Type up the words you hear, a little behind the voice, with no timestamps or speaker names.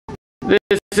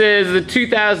This is the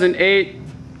 2008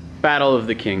 Battle of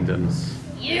the Kingdoms.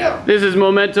 Yeah. This is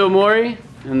Memento Mori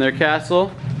and their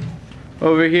castle.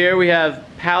 Over here we have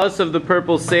Palace of the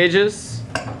Purple Sages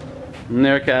and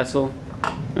their castle.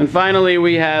 And finally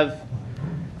we have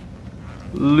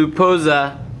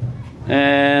Lupoza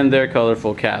and their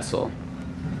colorful castle.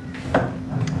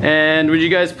 And would you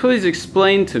guys please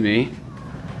explain to me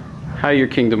how your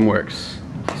kingdom works?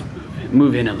 Just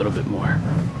move in a little bit more.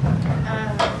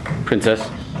 Princess.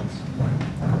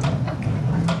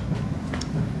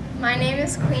 My name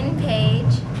is Queen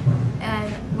Paige,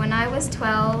 and when I was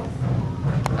 12,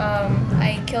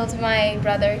 I killed my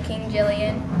brother, King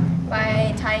Jillian,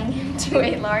 by tying him to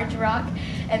a large rock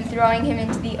and throwing him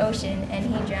into the ocean, and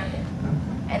he drowned.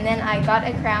 And then I got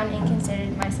a crown and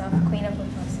considered myself Queen of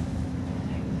Lupoza.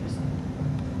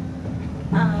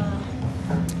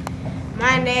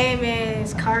 My name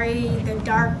is Kari, the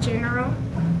Dark General.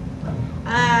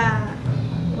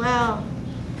 Well,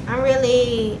 I'm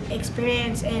really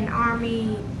experienced in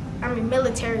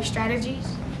military strategies.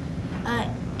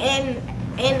 In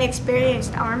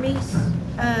experienced armies,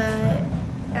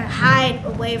 hide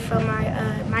away from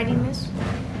my mightiness,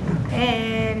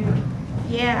 and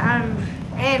yeah,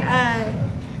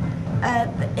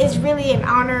 it's really an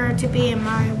honor to be in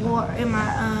my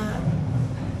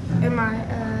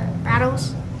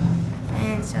battles,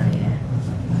 and so yeah.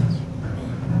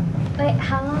 Wait,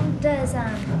 how long does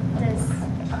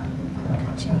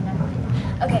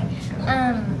okay,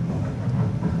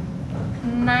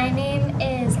 my name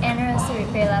is Anna Rose the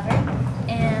Root Beer Lover,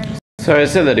 and Sorry,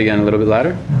 say that again a little bit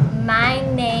louder. my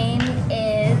name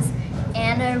is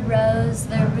Anna Rose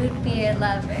the Root Beer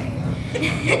Lover.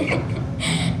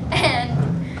 And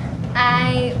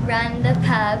I run the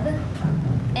pub,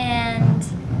 and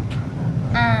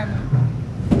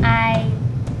I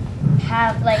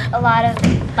have like a lot of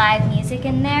live music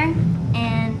in there,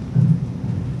 and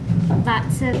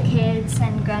lots of kids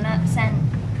and grown-ups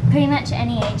and pretty much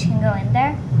any age can go in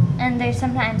there. And there's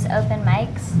sometimes open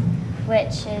mics,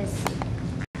 which is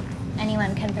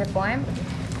anyone can perform.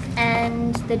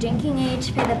 And the drinking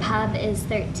age for the pub is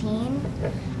 13.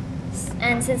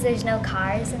 And since there's no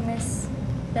cars in this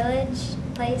village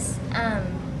place,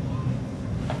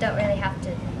 don't really have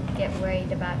to get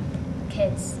worried about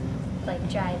kids like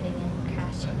driving and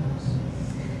crashing.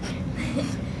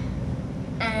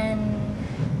 And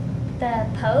the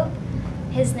Pope,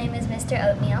 his name is Mr.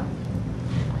 Oatmeal,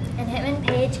 and him and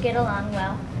Paige get along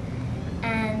well.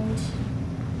 And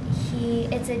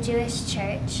it's a Jewish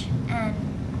church, and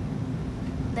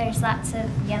there's lots of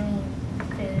yummy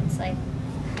foods, like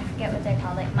I forget what they're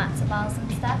called, like matzo balls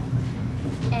and stuff.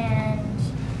 And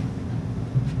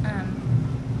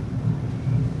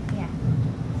yeah.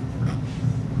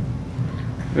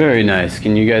 Very nice.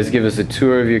 Can you guys give us a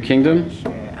tour of your kingdom?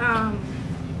 Sure.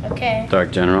 Okay.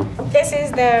 Dark General. This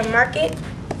is the market.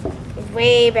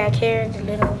 Way back here, the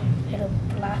little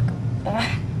block.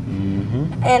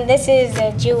 And this is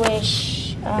a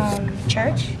Jewish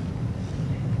church.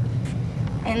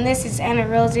 And this is Anna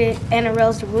Rose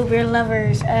the Root Beer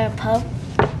Lovers pub.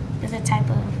 It's a type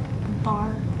of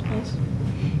bar place.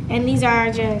 And these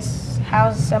are just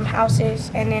some houses,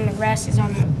 and then the rest is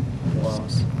on the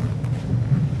walls.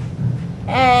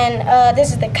 And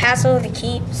this is the castle, the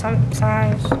keep,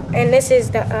 sometimes. And this is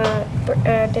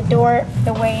the door,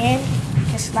 the way in.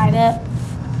 Just slide up,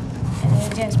 and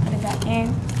then just put it back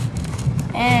in.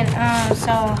 And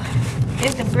so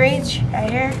here's the bridge right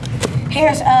here.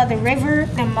 Here's the river,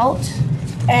 the moat,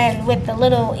 and with the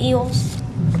little eels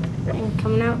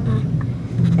coming out.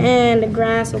 And the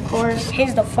grass, of course.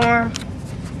 Here's the farm,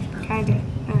 kinda.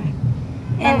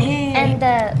 And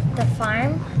the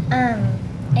farm,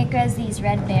 it grows these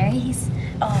red berries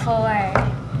for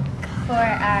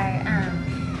our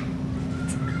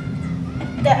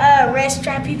the red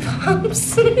strappy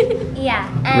pumps. yeah.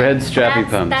 Red strappy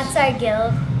pumps. That's our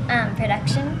guild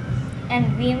production,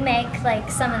 and we make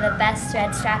like some of the best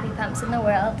red strappy pumps in the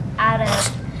world out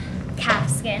of calf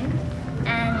skin.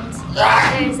 And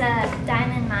there's a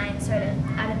diamond mine sort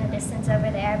of out in the distance over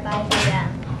there by the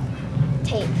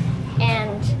tape.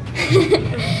 And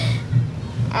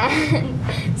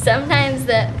and sometimes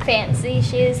the fancy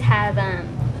shoes have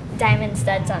diamond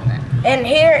studs on them. And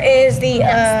here is the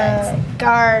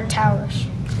guard towers.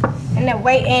 And the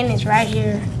way in is right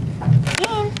here.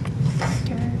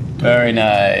 Very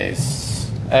nice.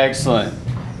 Excellent.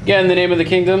 Again, the name of the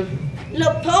kingdom?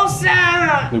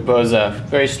 Lupoza! Lupoza.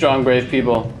 Very strong, brave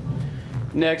people.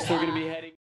 Next, we're going to be